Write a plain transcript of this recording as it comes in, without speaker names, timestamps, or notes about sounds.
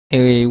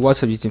Hey,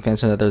 what's up YouTube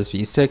fans, another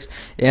V6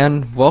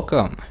 and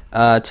welcome.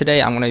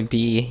 Today I'm going to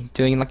be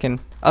doing like an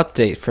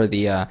update for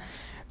the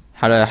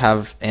how to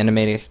have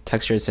animated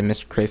textures in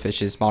Mr.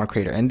 Crayfish's model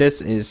creator, and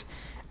this is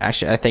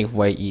actually I think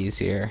way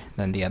easier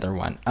than the other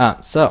one.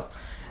 So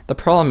the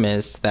problem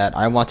is that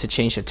I want to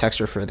change the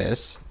texture for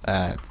this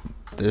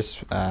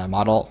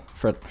model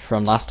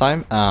from last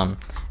time, and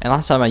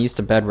last time I used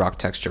the bedrock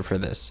texture for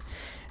this,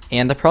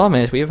 and the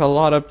problem is we have a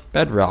lot of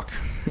bedrock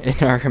in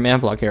our command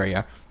block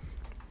area.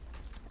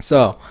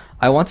 So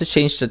I want to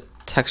change the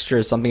texture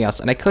to something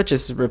else, and I could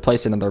just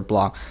replace another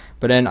block,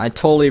 but then I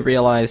totally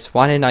realized,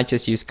 why didn't I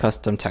just use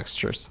custom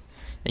textures?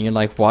 And you're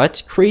like,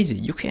 what? Crazy,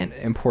 you can't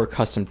import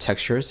custom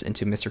textures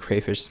into Mr.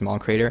 Crayfish small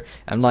creator.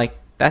 I'm like,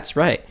 that's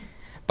right,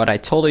 but I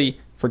totally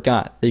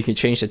forgot that you can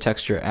change the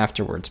texture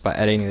afterwards by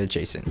editing the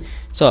JSON.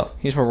 So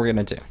here's what we're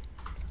gonna do.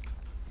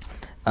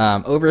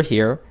 Over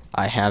here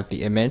I have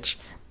the image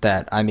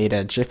that I made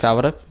a GIF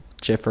out of.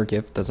 GIF or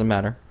GIF, doesn't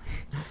matter.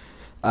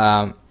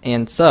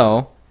 And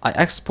so I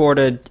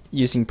exported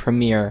using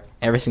Premiere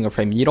every single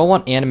frame. You don't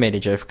want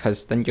animated GIF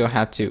because then you'll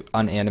have to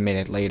unanimate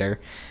it later.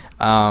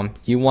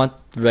 You want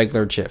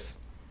regular GIF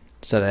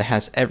so that it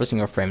has every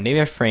single frame. Name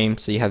a frame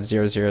so you have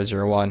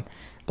 0001,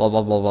 blah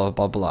blah blah blah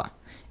blah blah.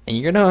 And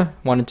you're gonna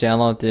want to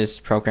download this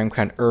program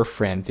called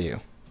VuFour.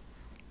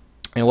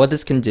 And what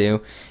this can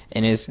do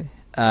is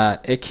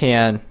it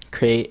can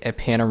create a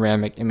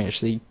panoramic image.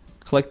 So you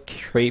click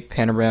create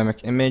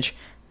panoramic image.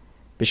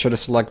 Be sure to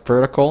select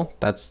vertical.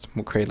 That's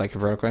will create like a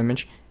vertical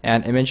image,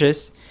 and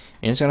images.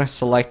 And it's gonna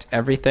select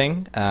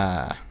everything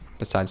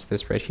besides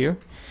this right here,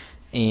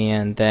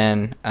 and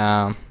then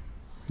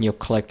you'll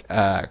click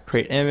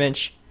create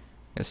image.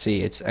 You'll see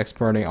it's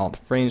exporting all the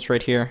frames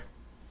right here.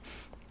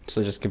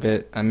 So just give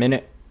it a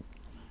minute,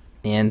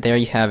 and there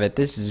you have it.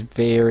 This is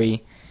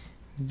very,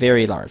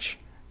 very large.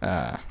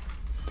 Oh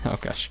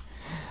gosh,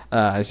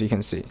 as you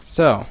can see.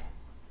 So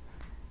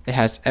it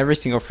has every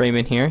single frame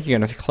in here. You're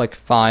gonna click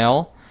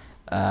File.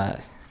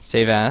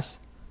 Save as,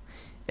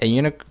 and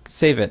you're gonna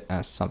save it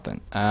as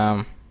something.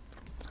 I'm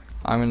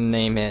gonna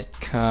name it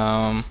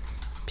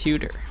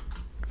computer.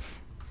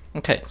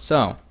 Okay,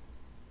 so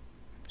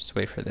just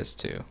wait for this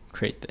to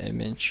create the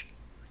image.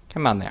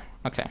 Come on there.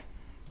 Okay,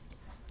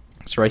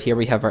 so right here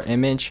we have our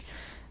image.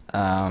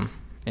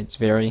 It's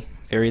very,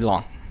 very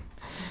long.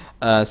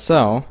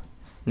 So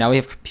now we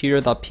have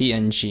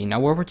computer.png.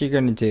 Now what you're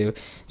gonna do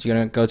is you're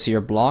gonna go to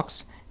your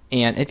blocks,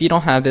 and if you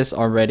don't have this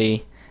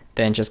already,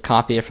 then just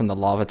copy it from the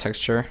lava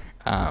texture.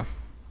 Go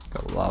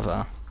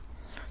lava.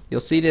 You'll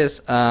see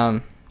this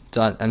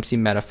 .mc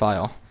meta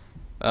file.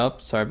 Oh,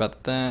 sorry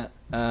about that.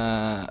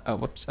 Oh,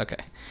 whoops. Okay.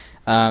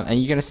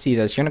 And you're gonna see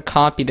this. You're gonna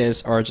copy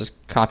this, or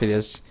just copy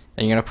this,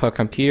 and you're gonna put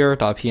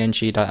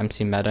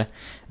computer.png.mc meta,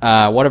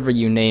 whatever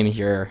you name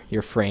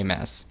your frame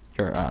as,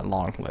 your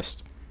long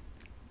list.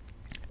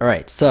 All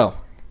right. So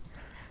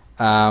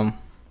I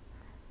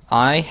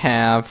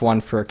have one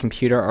for a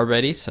computer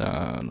already. So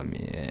let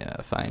me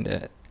find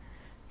it.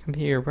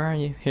 Computer, where are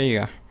you? Here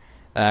you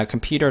go.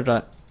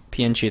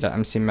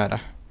 Computer.png.mc meta,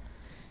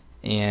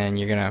 and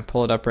you're gonna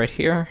pull it up right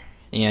here,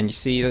 and you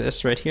see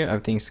this right here.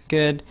 Everything's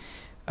good.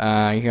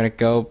 You're gonna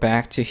go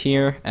back to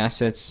here,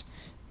 assets,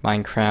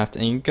 Minecraft,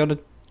 and you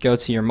go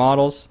to your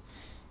models.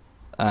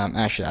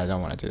 Actually, I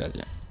don't want to do that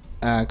yet.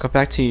 Go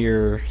back to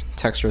your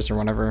textures or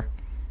whatever.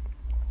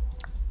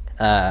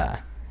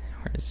 Where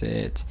is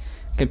it?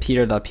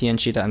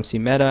 Computer.png.mc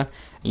meta.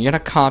 You're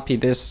gonna copy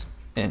this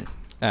in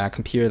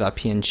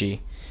computer.png.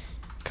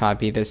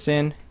 Copy this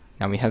in.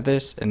 Now we have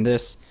this and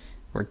this.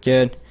 We're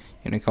good.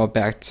 You're gonna go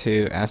back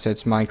to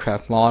assets,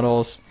 Minecraft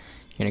models.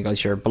 You're gonna go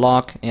to your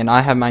block, and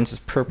I have mine as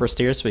purpose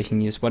here, so we can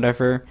use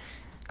whatever.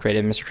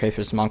 Created Mr.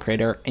 Crayfish small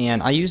creator,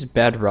 and I use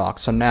bedrock,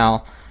 so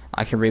now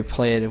I can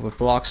replay it with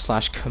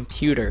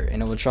block/computer,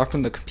 and it will draw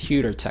from the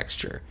computer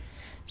texture.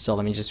 So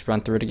let me just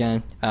run through it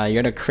again.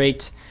 You're gonna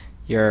create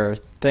your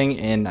thing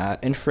in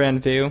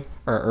infrared view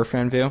or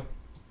earthframe view,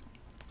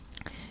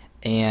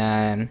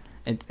 and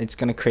it's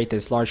going to create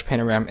this large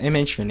panorama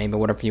image. You name it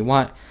whatever you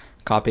want,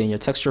 copy in your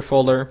texture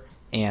folder,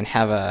 and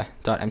have a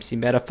 .mc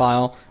meta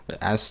file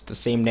as the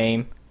same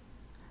name,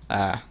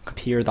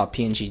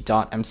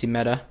 computer.png.mc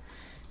meta.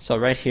 So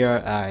right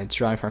here it's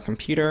drawing from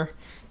computer,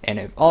 and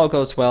if all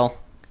goes well,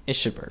 it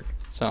should work.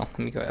 So let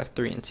me go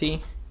F3 and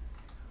T.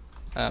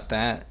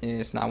 That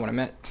is not what I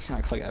meant.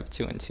 I click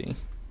F2 and T.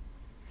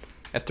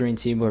 F3 and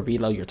T will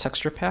reload your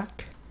texture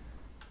pack.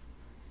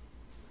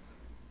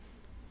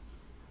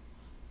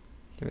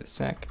 Give it a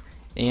sec,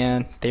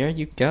 and there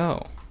you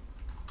go.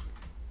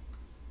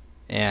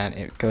 And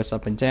it goes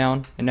up and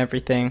down and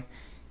everything,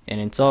 and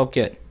it's all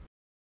good.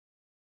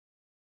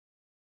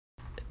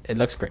 It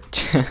looks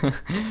great.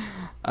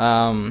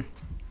 And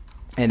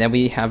then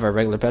we have our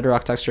regular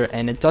bedrock texture,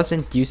 and it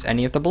doesn't use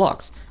any of the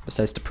blocks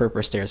besides the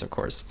purple stairs, of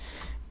course.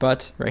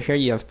 But right here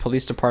you have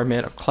Police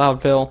Department of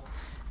Cloudville,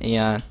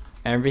 and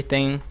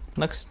everything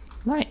looks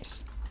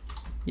nice.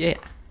 Yeah.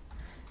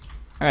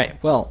 Alright,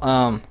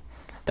 well,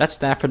 that's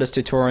that for this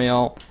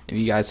tutorial. If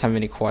you guys have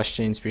any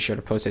questions, be sure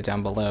to post it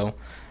down below.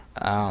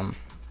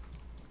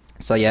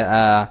 So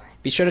yeah,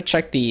 be sure to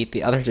check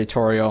the other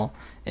tutorial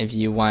if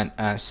you want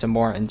some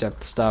more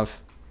in-depth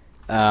stuff.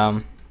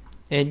 Um,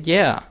 and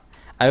yeah,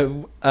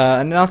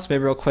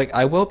 announcement real quick.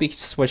 I will be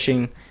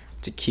switching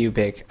to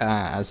Cubic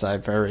as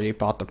I've already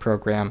bought the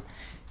program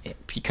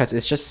because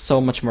it's just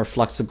so much more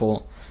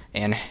flexible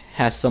and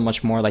has so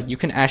much more. Like you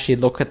can actually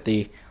look at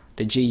the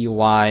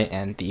GUI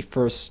and the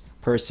first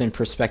person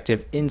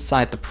perspective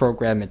inside the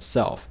program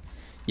itself.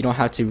 You don't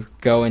have to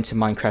go into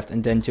Minecraft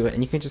and then do it,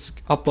 and you can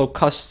just upload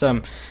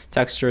custom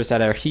textures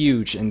that are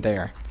huge in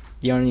there.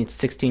 You only need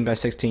 16 by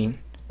 16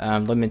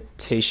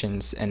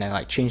 limitations, and then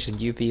like change the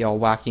UV all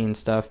wacky and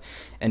stuff,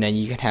 and then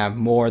you can have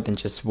more than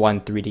just one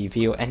 3D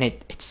view, and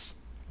it's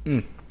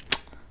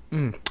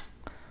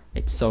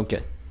it's so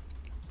good.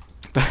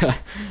 But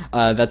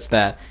that's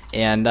that,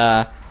 and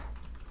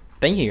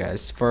thank you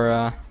guys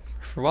for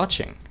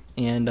watching,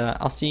 and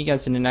I'll see you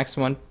guys in the next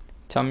one.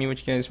 Tell me what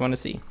you guys want to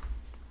see.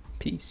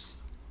 Peace.